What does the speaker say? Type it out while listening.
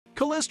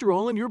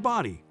Cholesterol in your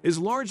body is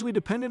largely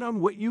dependent on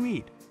what you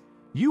eat.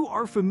 You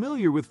are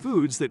familiar with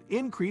foods that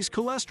increase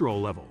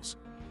cholesterol levels.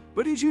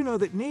 But did you know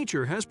that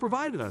nature has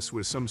provided us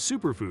with some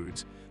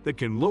superfoods that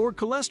can lower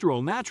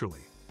cholesterol naturally?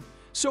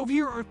 So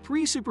here are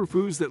 3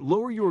 superfoods that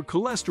lower your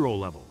cholesterol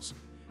levels.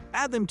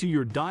 Add them to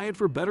your diet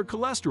for better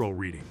cholesterol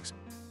readings.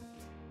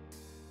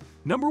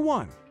 Number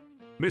 1.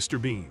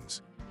 Mr.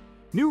 Beans.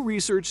 New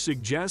research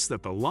suggests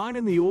that the line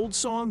in the old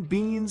song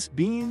 "Beans,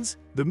 Beans,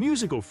 the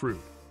musical fruit"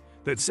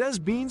 that says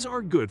beans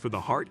are good for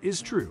the heart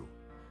is true.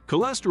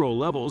 Cholesterol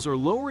levels are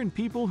lower in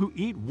people who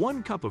eat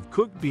 1 cup of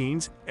cooked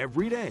beans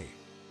every day.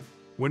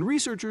 When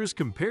researchers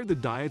compared the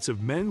diets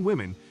of men and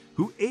women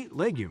who ate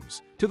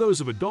legumes to those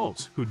of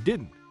adults who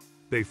didn't,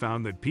 they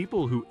found that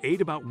people who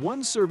ate about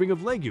 1 serving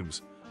of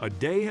legumes a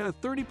day had a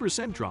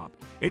 30% drop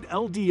in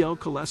LDL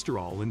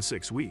cholesterol in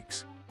 6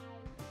 weeks.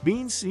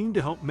 Beans seem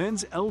to help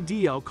men's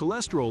LDL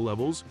cholesterol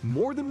levels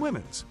more than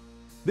women's.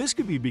 This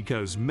could be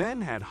because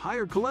men had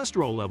higher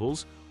cholesterol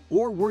levels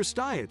or worse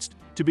diets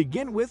to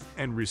begin with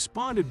and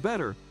responded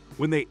better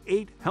when they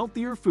ate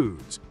healthier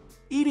foods.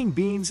 Eating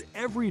beans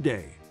every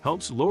day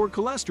helps lower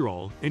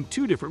cholesterol in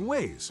 2 different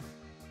ways.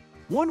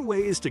 One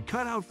way is to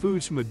cut out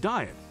foods from the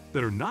diet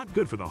that are not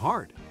good for the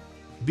heart.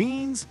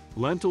 Beans,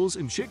 lentils,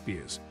 and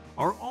chickpeas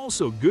are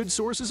also good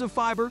sources of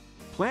fiber,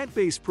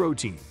 plant-based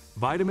protein,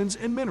 vitamins,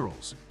 and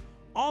minerals,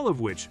 all of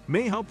which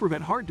may help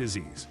prevent heart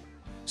disease.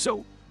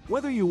 So,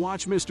 whether you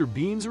watch Mr.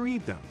 Beans or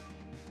eat them,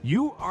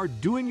 you are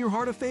doing your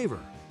heart a favor.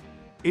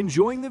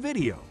 Enjoying the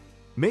video?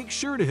 Make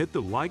sure to hit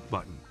the like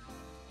button.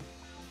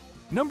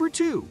 Number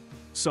 2.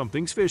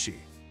 Something's fishy.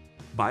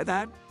 By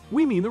that,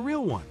 we mean the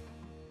real one.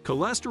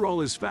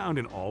 Cholesterol is found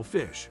in all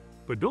fish,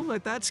 but don't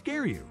let that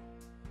scare you.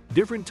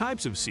 Different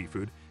types of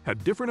seafood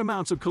have different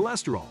amounts of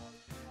cholesterol,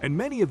 and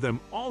many of them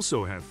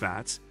also have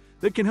fats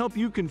that can help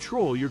you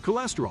control your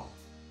cholesterol.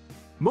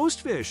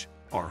 Most fish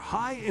are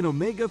high in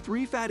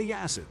omega-3 fatty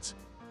acids.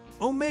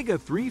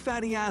 Omega-3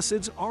 fatty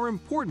acids are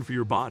important for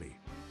your body,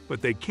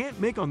 but they can't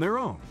make on their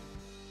own.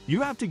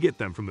 You have to get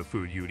them from the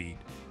food you'd eat.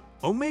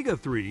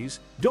 Omega-3s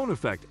don't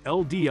affect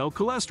LDL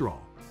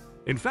cholesterol.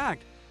 In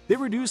fact, they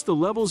reduce the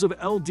levels of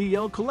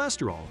LDL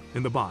cholesterol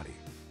in the body.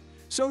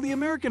 So the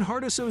American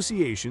Heart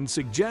Association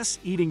suggests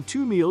eating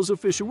 2 meals of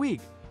fish a week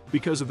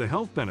because of the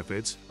health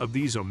benefits of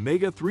these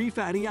omega-3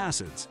 fatty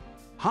acids.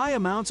 High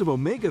amounts of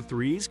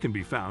omega-3s can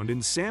be found in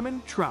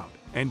salmon, trout,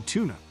 and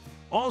tuna.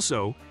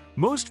 Also,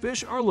 most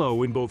fish are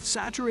low in both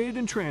saturated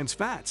and trans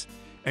fats,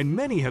 and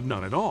many have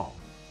none at all.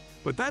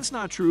 But that's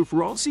not true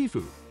for all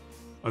seafood.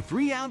 A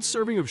 3-ounce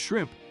serving of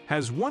shrimp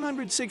has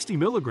 160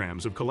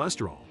 milligrams of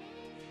cholesterol.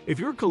 If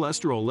your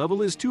cholesterol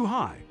level is too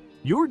high,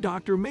 your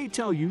doctor may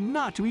tell you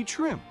not to eat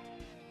shrimp.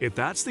 If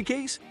that's the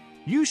case,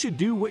 you should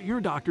do what your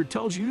doctor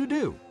tells you to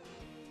do.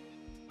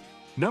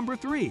 Number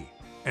 3.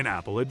 An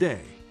apple a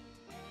day.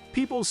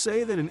 People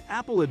say that an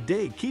apple a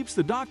day keeps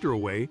the doctor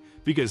away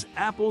because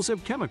apples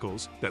have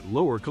chemicals that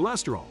lower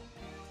cholesterol.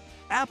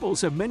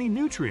 Apples have many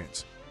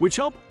nutrients, which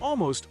help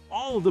almost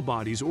all of the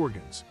body's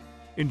organs.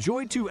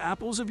 Enjoy 2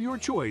 apples of your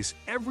choice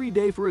every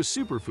day for a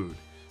superfood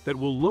that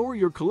will lower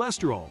your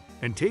cholesterol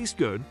and taste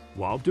good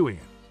while doing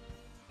it.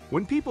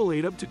 When people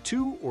ate up to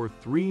 2 or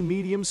 3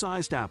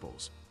 medium-sized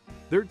apples,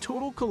 their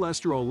total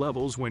cholesterol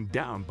levels went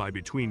down by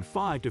between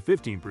 5 to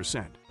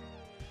 15%.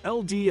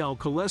 LDL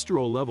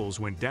cholesterol levels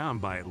went down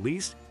by at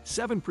least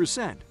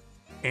 7%,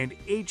 and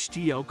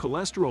HDL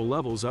cholesterol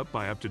levels up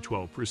by up to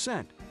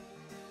 12%.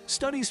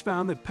 Studies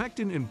found that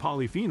pectin and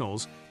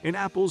polyphenols in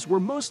apples were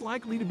most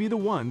likely to be the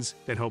ones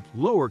that helped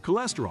lower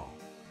cholesterol.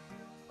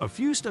 A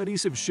few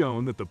studies have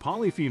shown that the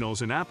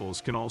polyphenols in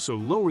apples can also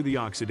lower the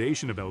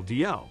oxidation of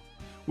LDL,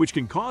 which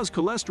can cause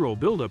cholesterol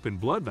buildup in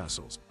blood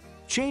vessels.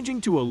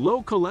 Changing to a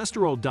low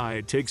cholesterol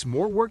diet takes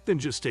more work than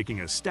just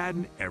taking a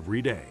statin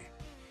every day.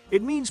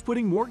 It means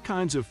putting more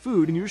kinds of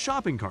food in your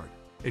shopping cart,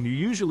 and you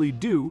usually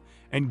do,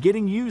 and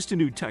getting used to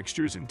new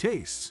textures and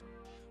tastes.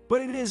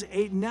 But it is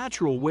a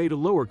natural way to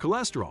lower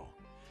cholesterol,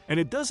 and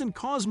it doesn't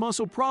cause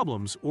muscle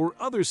problems or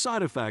other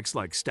side effects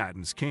like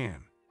statins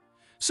can.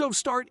 So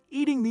start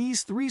eating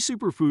these 3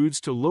 superfoods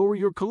to lower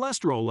your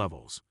cholesterol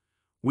levels.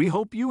 We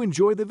hope you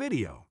enjoy the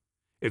video.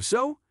 If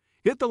so,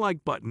 hit the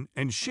like button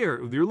and share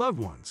it with your loved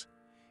ones.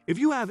 If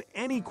you have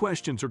any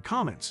questions or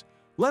comments,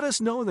 let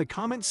us know in the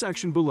comment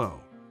section below.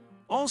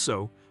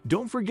 Also,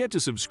 don't forget to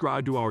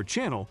subscribe to our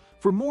channel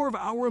for more of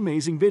our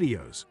amazing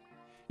videos.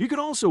 You can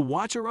also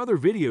watch our other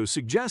videos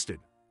suggested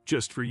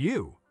just for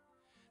you.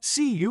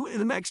 See you in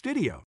the next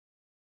video.